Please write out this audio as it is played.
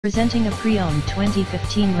Presenting a pre-owned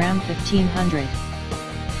 2015 Ram 1500.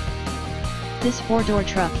 This four-door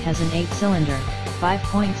truck has an 8-cylinder,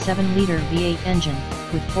 5.7-liter V8 engine,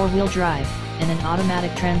 with four-wheel drive, and an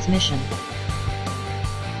automatic transmission.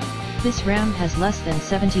 This Ram has less than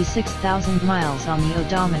 76,000 miles on the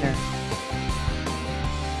odometer.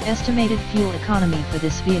 Estimated fuel economy for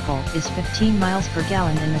this vehicle is 15 miles per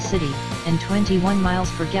gallon in the city, and 21 miles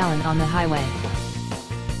per gallon on the highway.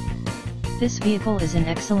 This vehicle is in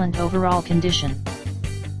excellent overall condition.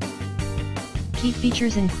 Key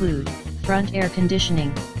features include front air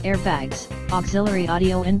conditioning, airbags, auxiliary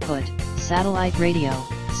audio input, satellite radio,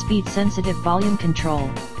 speed-sensitive volume control,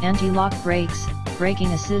 anti-lock brakes, braking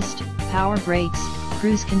assist, power brakes,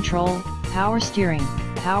 cruise control, power steering,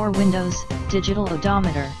 power windows, digital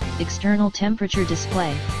odometer, external temperature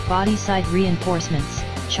display, body side reinforcements,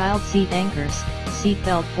 child seat anchors, seat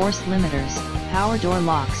belt force limiters, power door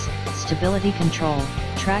locks, stability control,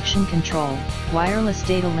 traction control, wireless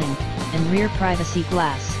data link, and rear privacy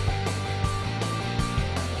glass.